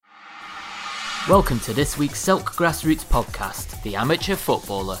Welcome to this week's Selk Grassroots podcast, The Amateur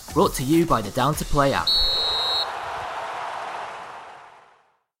Footballer, brought to you by the Down to Play app.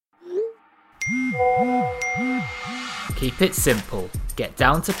 Keep it simple. Get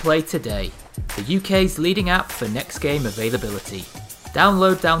Down to Play today, the UK's leading app for next game availability.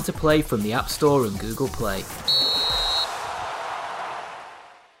 Download Down to Play from the App Store and Google Play.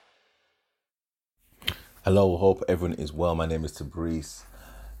 Hello, hope everyone is well. My name is Tabrice,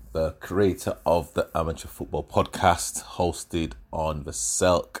 the creator of the Amateur Football Podcast, hosted on the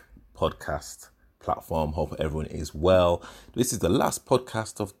Selk Podcast platform. Hope everyone is well. This is the last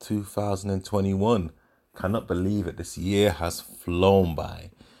podcast of 2021. Cannot believe it. This year has flown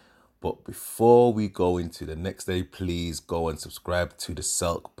by. But before we go into the next day, please go and subscribe to the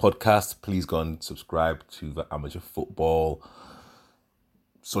Selk Podcast. Please go and subscribe to the Amateur Football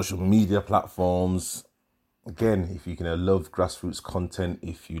social media platforms. Again, if you can love grassroots content,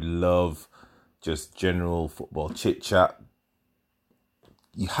 if you love just general football chit chat,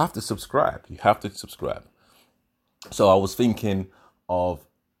 you have to subscribe. So I was thinking of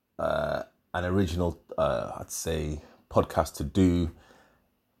an original, I'd say, podcast to do.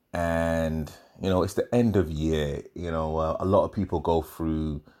 And, it's the end of year. A lot of people go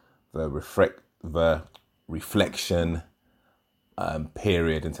through the reflection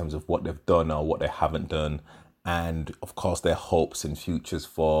period in terms of what they've done or what they haven't done, and of course their hopes and futures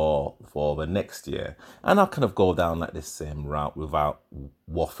for the next year. And I'll kind of go down like this same route without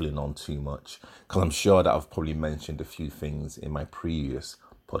waffling on too much, because I'm sure that I've probably mentioned a few things in my previous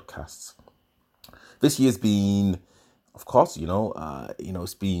podcasts. This year's been, of course,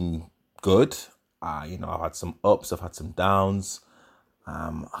 it's been good. I've had some ups, I've had some downs.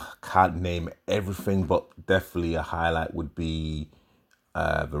 I can't name everything, but definitely a highlight would be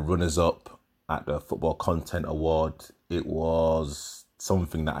the runners-up at the Football Content Award. It was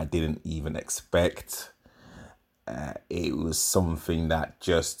something that I didn't even expect. It was something that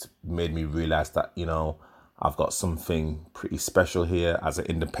just made me realize that, I've got something pretty special here as an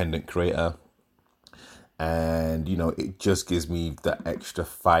independent creator. And, it just gives me that extra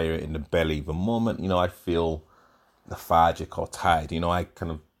fire in the belly. The moment, I feel lethargic or tired, I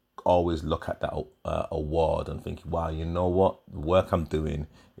kind of always look at that award and think, wow, you know what? The work I'm doing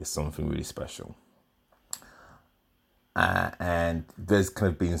is something really special. And there's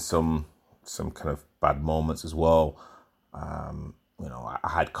kind of been some kind of bad moments as well. I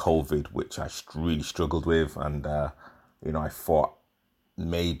had COVID, which I really struggled with. And, I thought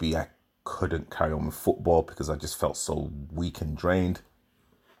maybe I couldn't carry on with football because I just felt so weak and drained.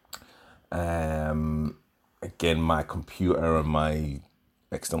 Again, my computer and my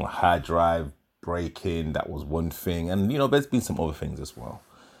external hard drive breaking, that was one thing. And, there's been some other things as well.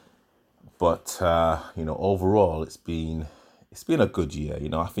 But, overall, it's been a good year.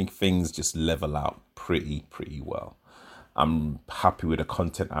 I think things just level out pretty well. I'm happy with the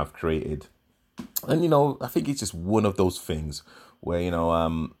content I've created. And, I think it's just one of those things where,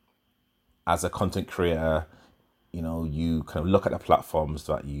 as a content creator, you kind of look at the platforms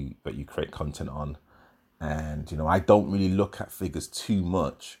that you create content on. And, I don't really look at figures too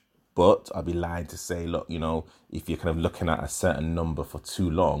much, but I'd be lying to say, look, if you're kind of looking at a certain number for too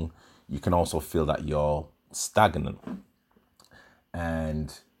long, you can also feel that you're stagnant.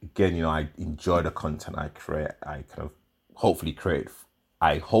 And again, I enjoy the content I create. I kind of hopefully create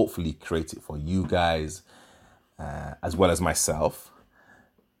it for you guys, as well as myself.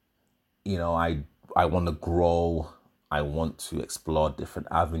 I want to grow. I want to explore different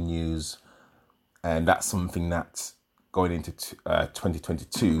avenues. And that's something that going into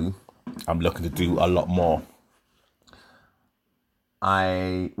 2022, I'm looking to do a lot more.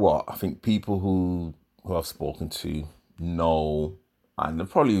 I think people who I've spoken to know, and have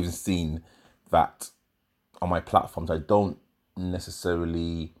probably even seen that on my platforms, I don't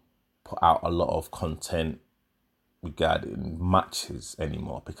necessarily put out a lot of content regarding matches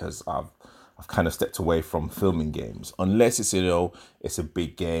anymore, because I've kind of stepped away from filming games, unless it's it's a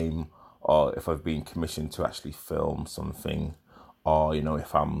big game, or if I've been commissioned to actually film something, or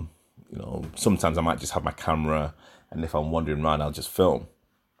if I'm sometimes I might just have my camera, and if I'm wandering around, I'll just film.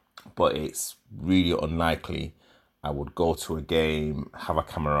 But it's really unlikely I would go to a game, have a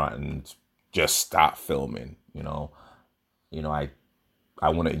camera, and just start filming. I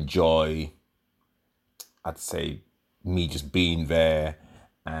want to enjoy, I'd say, me just being there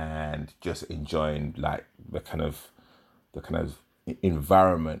and just enjoying like the kind of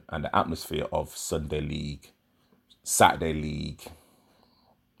environment and the atmosphere of Sunday League, Saturday League,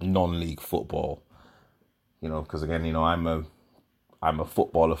 non-league football. Because again, I'm a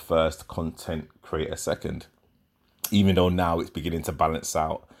footballer first, content creator second. Even though now it's beginning to balance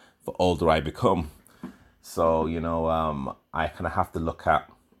out the older I become. So, I kind of have to look at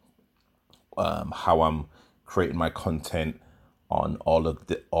how I'm creating my content on all of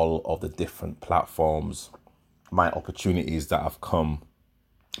the different platforms, my opportunities that have come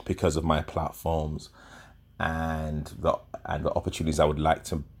because of my platforms, and the opportunities I would like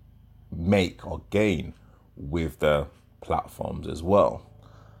to make or gain with the platforms as well.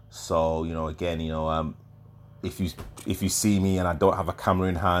 So, again, if you see me and I don't have a camera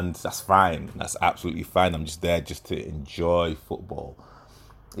in hand, that's fine. That's absolutely fine. I'm just there just to enjoy football.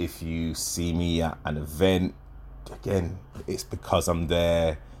 If you see me at an event, again, it's because I'm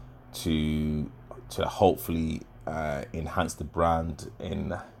there to hopefully enhance the brand,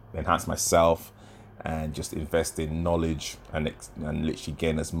 enhance myself, and just invest in knowledge and literally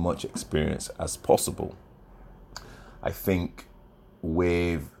gain as much experience as possible. I think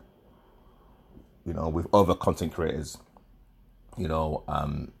with other content creators,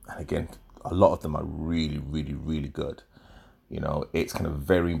 again, a lot of them are really, really, really good. It's kind of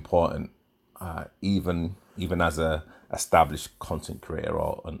very important, even as a established content creator,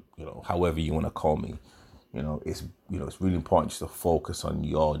 or however you want to call me, it's really important just to focus on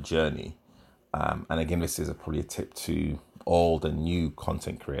your journey. And again, this is probably a tip to all the new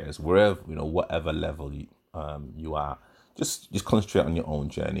content creators, wherever whatever level you are, just concentrate on your own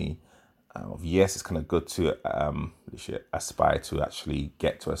journey. Yes, it's kind of good to aspire to actually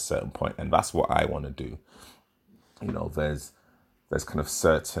get to a certain point, and that's what I want to do. There's kind of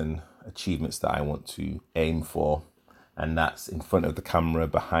certain achievements that I want to aim for, and that's in front of the camera,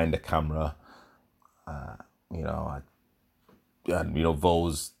 behind the camera.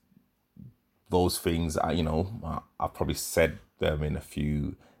 Those things. I've probably said them in a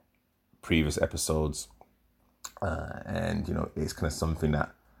few previous episodes, and it's kind of something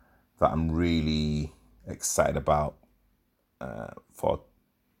that I'm really excited about for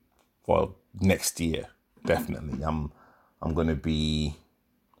next year. Definitely, I'm gonna be.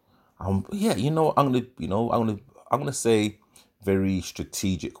 I'm gonna say very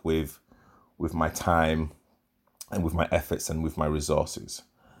strategic with my time and with my efforts and with my resources.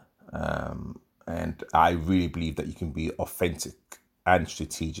 And I really believe that you can be authentic and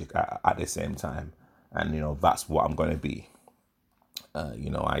strategic at the same time. And, that's what I'm going to be.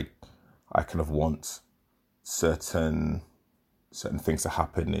 I kind of want certain things to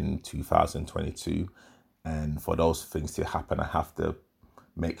happen in 2022. And for those things to happen, I have to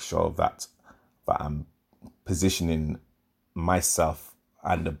make sure that I'm positioning myself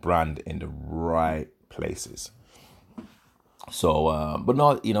and the brand in the right places. So, but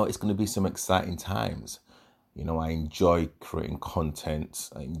no, it's going to be some exciting times. I enjoy creating content.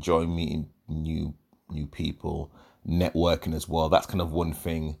 I enjoy meeting new people, networking as well. That's kind of one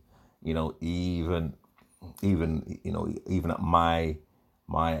thing, even at my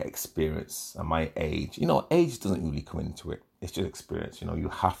experience and my age, age doesn't really come into it. It's just experience. You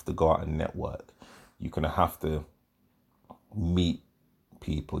have to go out and network. You're going to have to meet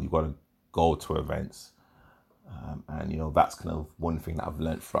people. You've got to go to events. And that's kind of one thing that I've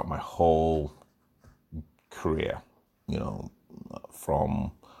learned throughout my whole career,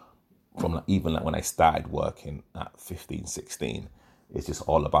 from even like when I started working at 15, 16, it's just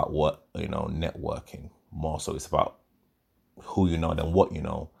all about networking more. So it's about who you know than what you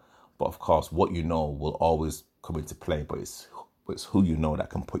know. But of course, what you know will always come into play, but it's who you know that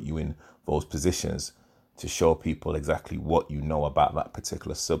can put you in those positions to show people exactly what you know about that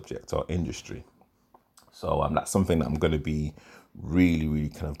particular subject or industry. So that's something that I'm going to be really, really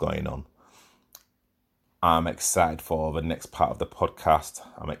kind of going on. I'm excited for the next part of the podcast.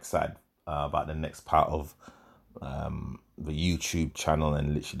 I'm excited about the next part of the YouTube channel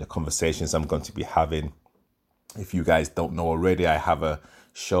and literally the conversations I'm going to be having. If you guys don't know already, I have a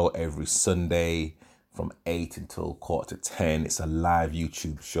show every Sunday from 8 until 9:45. It's a live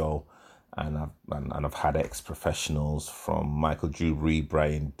YouTube show. And I've had ex-professionals from Michael Dewberry,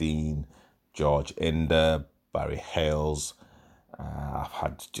 Brian Dean, George Ender, Barry Hales. I've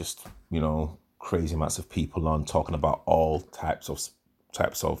had just, crazy amounts of people on talking about all types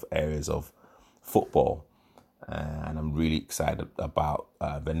of areas of football. And I'm really excited about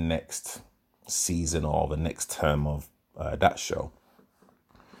the next season or the next term of that show.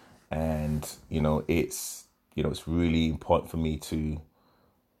 And, it's really important for me to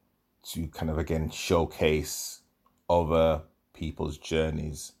kind of, again, showcase other people's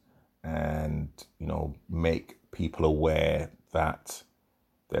journeys and, make people aware that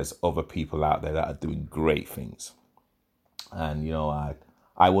there's other people out there that are doing great things. And,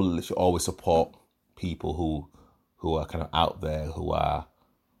 I will literally always support people who are kind of out there, who are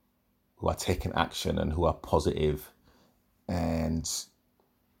taking action and who are positive and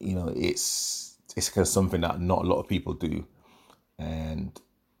it's kind of something that not a lot of people do. And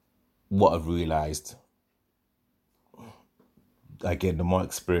what I've realized, again, the more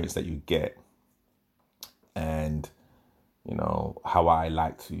experience that you get, and how I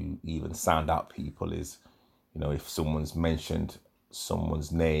like to even sound out people is, if someone's mentioned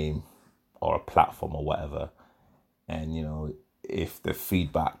someone's name or a platform or whatever, and if the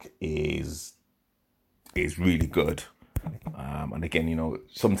feedback is really good, and again,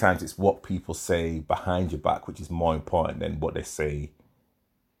 sometimes it's what people say behind your back which is more important than what they say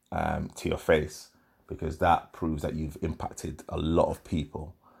to your face, because that proves that you've impacted a lot of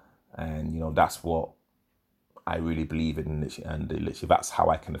people. And that's what I really believe in, and literally that's how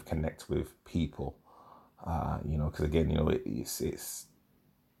I kind of connect with people. Because again, it's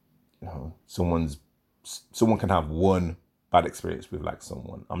someone can have one bad experience with like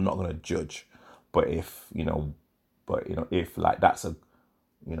someone. I'm not gonna judge, but if if like that's a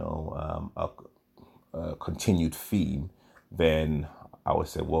continued theme, then I would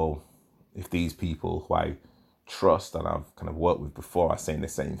say, well, if these people who I trust and I've kind of worked with before are saying the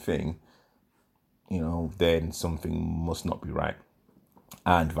same thing, then something must not be right,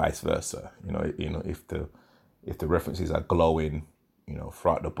 and vice versa. If the references are glowing,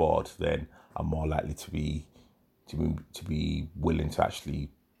 throughout the board, then I'm more likely to be willing to actually,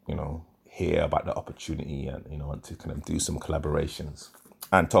 hear about the opportunity and and to kind of do some collaborations.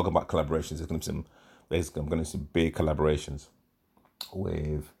 And talking about collaborations, I'm going to do some big collaborations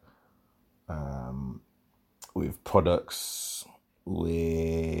with products,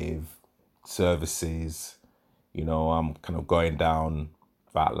 with services. I'm kind of going down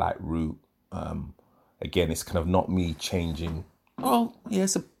that like route. Again, it's kind of not me changing. Oh,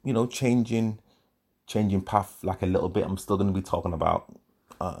 yes, changing path like a little bit. I'm still going to be talking about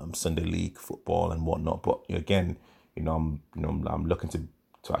Sunday League football and whatnot, but again, I'm looking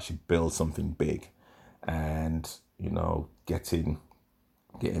to actually build something big, and getting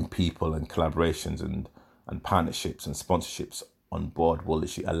people and collaborations and partnerships and sponsorships on board will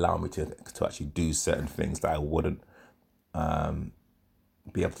actually allow me to actually do certain things that I wouldn't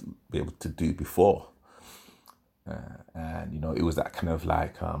be able to do before. And it was that kind of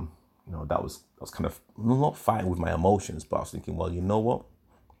like I was kind of not fighting with my emotions, but I was thinking, well, you know what?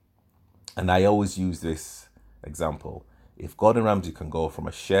 And I always use this example. If Gordon Ramsay can go from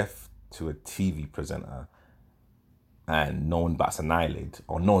a chef to a TV presenter and no one bats an eyelid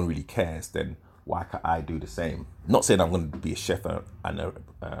or no one really cares, then why can't I do the same? Not saying I'm going to be a chef and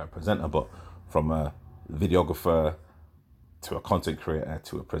a presenter, but from a videographer to a content creator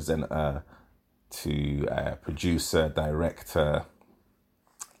to a presenter to a producer, director,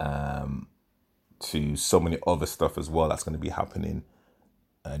 to so many other stuff as well that's going to be happening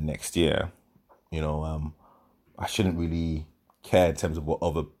next year. I shouldn't really care in terms of what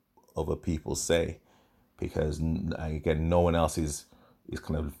other people say, because again, no one else is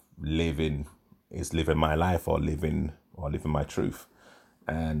kind of living my life or living my truth.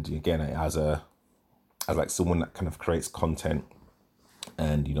 And again, as like someone that kind of creates content,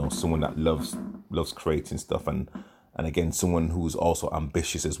 and someone that loves creating stuff, and again, someone who's also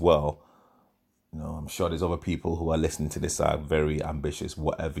ambitious as well. I'm sure there's other people who are listening to this are very ambitious.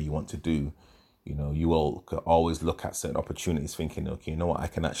 Whatever you want to do, you will always look at certain opportunities thinking, okay, I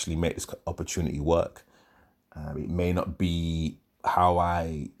can actually make this opportunity work. It may not be how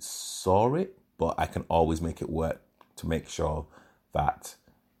I saw it, but I can always make it work to make sure that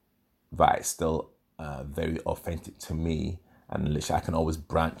it's still very authentic to me. And literally, I can always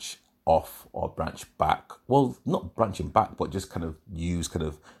branch off or branch back. Well, not branching back, but just kind of use kind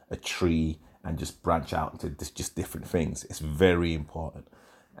of a tree and just branch out into just different things. It's very important.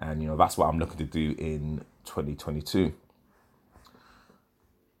 And, that's what I'm looking to do in 2022.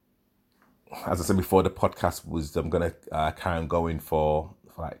 As I said before, the podcast I'm going to carry on going for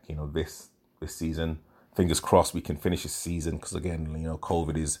like, this season. Fingers crossed we can finish this season, because again,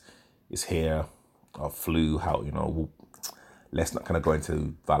 COVID is here, or flu, let's not kind of go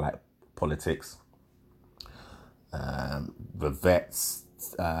into that like politics. The vets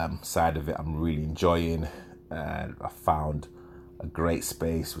side of it, I'm really enjoying. I found a great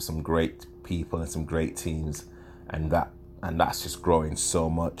space with some great people and some great teams, and that's just growing so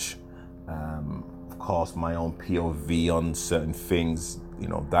much. Of course, my own POV on certain things,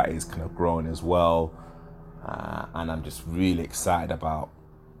 that is kind of growing as well. And I'm just really excited about,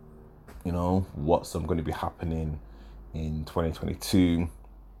 what's going to be happening in 2022.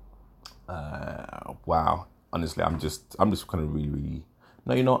 Wow. Honestly, I'm just kind of really,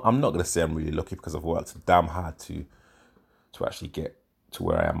 no, I'm not going to say I'm really lucky, because I've worked damn hard to actually get to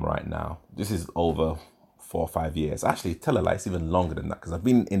where I am right now. This is over 4 or 5 years. Actually, tell a lie, it's even longer than that, because I've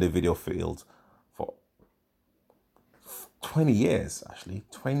been in the video field for 20 years, actually.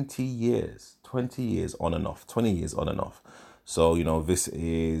 20 years. 20 years on and off. 20 years on and off. So, this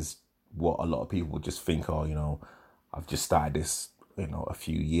is what a lot of people just think, I've just started this, a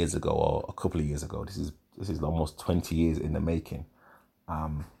few years ago or a couple of years ago. This is almost 20 years in the making.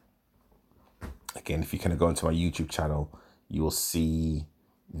 Again, if you kind of go into my YouTube channel, you will see,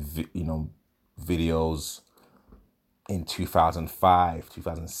 videos in 2005,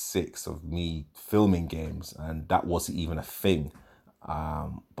 2006 of me filming games, and that wasn't even a thing.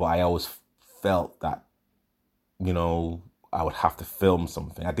 But I always felt that, I would have to film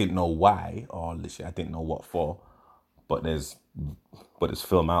something. I didn't know why, or literally I didn't know what for, but there's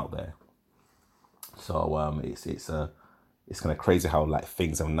film out there. So it's kind of crazy how like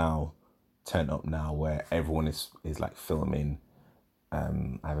things have now turned up now, where everyone is like filming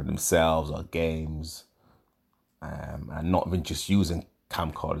either themselves or games, and not even just using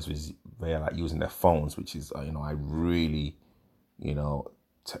camcorders, they're like using their phones, which is I really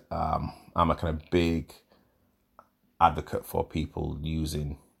I'm a kind of big advocate for people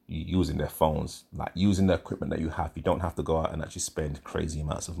using their phones, like using the equipment that you have. You don't have to go out and actually spend crazy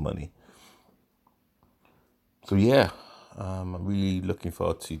amounts of money. So yeah, I'm really looking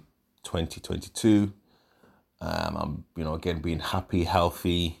forward to 2022. I'm again being happy,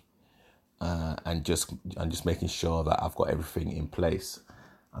 healthy, and just making sure that I've got everything in place.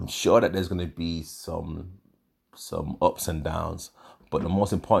 I'm sure that there's going to be some ups and downs, but the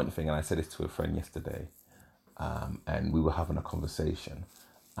most important thing, and I said this to a friend yesterday, and we were having a conversation,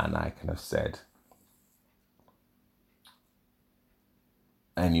 and I kind of said,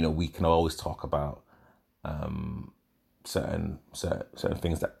 and we can always talk about certain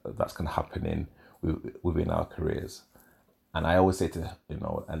things that's going to happen within our careers. And I always say to,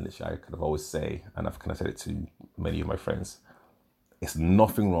 and literally I kind of always say, and I've kind of said it to many of my friends, it's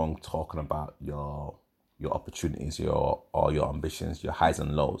nothing wrong talking about your opportunities, your ambitions, your highs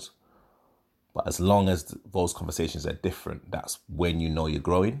and lows. But as long as those conversations are different, that's when you're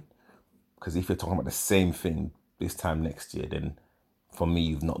growing. Because if you're talking about the same thing this time next year, then for me,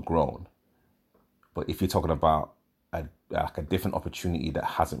 you've not grown. But if you're talking about a different opportunity that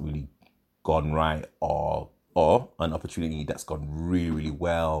hasn't really gone right, or an opportunity that's gone really, really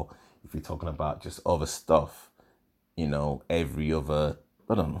well, if you're talking about just other stuff, every other,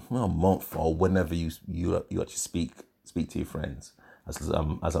 I don't know, month or whenever you actually speak to your friends, as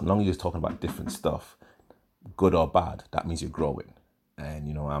long as you're talking about different stuff, good or bad, that means you're growing.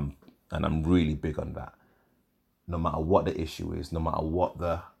 And I'm really big on that. No matter what the issue is, no matter what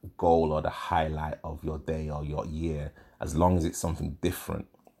the goal or the highlight of your day or your year, as long as it's something different,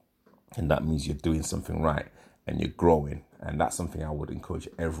 and that means you're doing something right and you're growing. And that's something I would encourage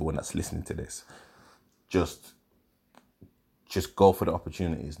everyone that's listening to this. Just go for the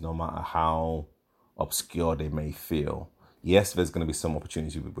opportunities, no matter how obscure they may feel. Yes, there's going to be some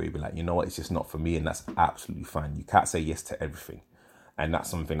opportunities where you'll be like, it's just not for me, and that's absolutely fine. You can't say yes to everything. And that's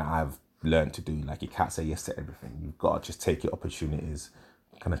something that I've learned to do. Like, you can't say yes to everything. You've got to just take your opportunities,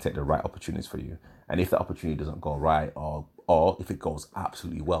 kind of take the right opportunities for you. And if the opportunity doesn't go right, or if it goes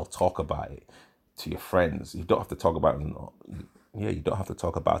absolutely well, talk about it to your friends. You don't have to talk about it. You don't have to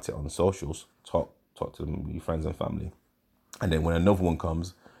talk about it on socials. Talk to your friends and family. And then when another one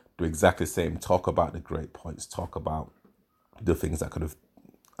comes, do exactly the same. Talk about the great points. Talk about the things that could have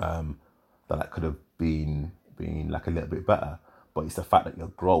been like a little bit better. But it's the fact that you're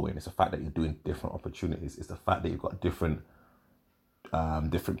growing. It's the fact that you're doing different opportunities. It's the fact that you've got different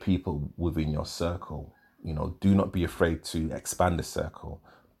people within your circle. Do not be afraid to expand the circle.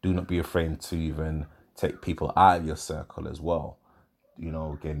 Do not be afraid to even take people out of your circle as well.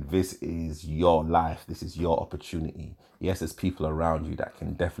 Again, this is your life. This is your opportunity. Yes, there's people around you that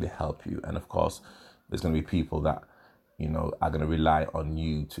can definitely help you. And of course, there's going to be people that, are going to rely on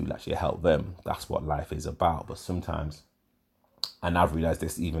you to actually help them. That's what life is about. But sometimes, and I've realized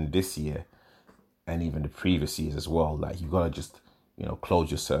this even this year and even the previous years as well, like, you've got to just, close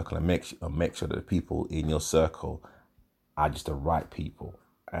your circle and make sure that the people in your circle are just the right people.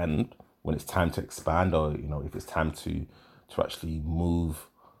 And when it's time to expand, or, if it's time to actually move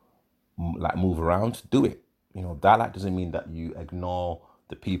around, do it. That doesn't mean that you ignore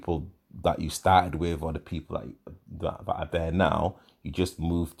the people that you started with, or the people that are there now. You just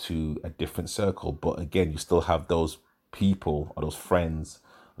move to a different circle. But again, you still have those people or those friends,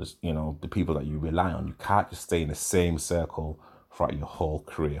 the people that you rely on. You can't just stay in the same circle throughout your whole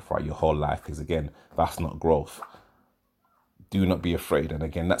career, throughout your whole life, because again, that's not growth. Do not be afraid. And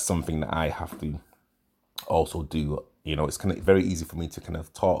again, that's something that I have to also do. It's kind of very easy for me to kind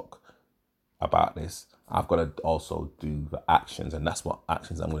of talk about this. I've got to also do the actions, and that's what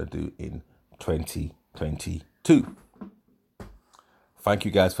actions I'm going to do in 2022. Thank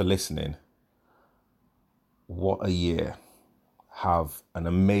you guys for listening. What a year. Have an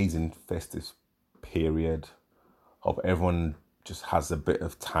amazing festive period. Hope everyone just has a bit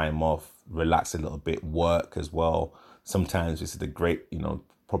of time off, relax a little bit, work as well. Sometimes this is the great,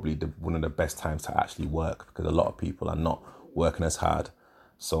 probably one of the best times to actually work, because a lot of people are not working as hard.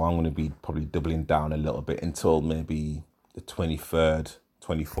 So I'm going to be probably doubling down a little bit until maybe the 23rd,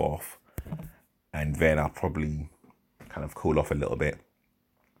 24th. And then I'll probably kind of cool off a little bit.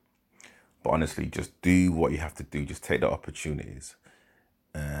 But honestly, just do what you have to do. Just take the opportunities.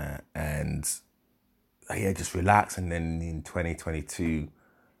 Just relax. And then in 2022,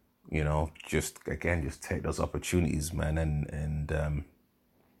 just take those opportunities, man. And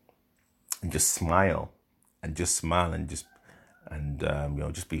just smile. And just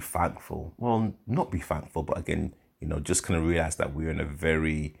be thankful. Well, not be thankful, but again, just kind of realize that we're in a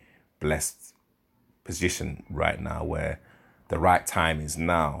very blessed position right now where the right time is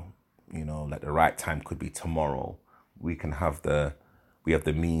now. Like the right time could be tomorrow. We have the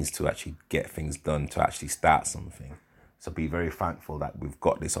means to actually get things done, to actually start something. So be very thankful that we've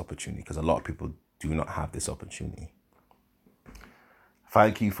got this opportunity, because a lot of people do not have this opportunity.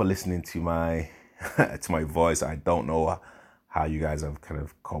 Thank you for listening to my to my voice. I don't know how you guys have kind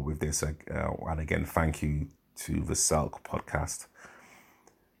of come with this. And again, thank you to the Selk podcast.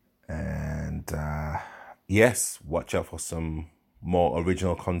 And yes, watch out for some more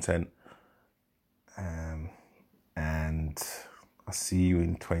original content. And I'll see you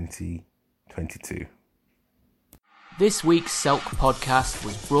in 2022. This week's Selk podcast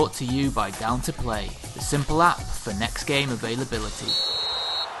was brought to you by Down to Play, the simple app for next game availability.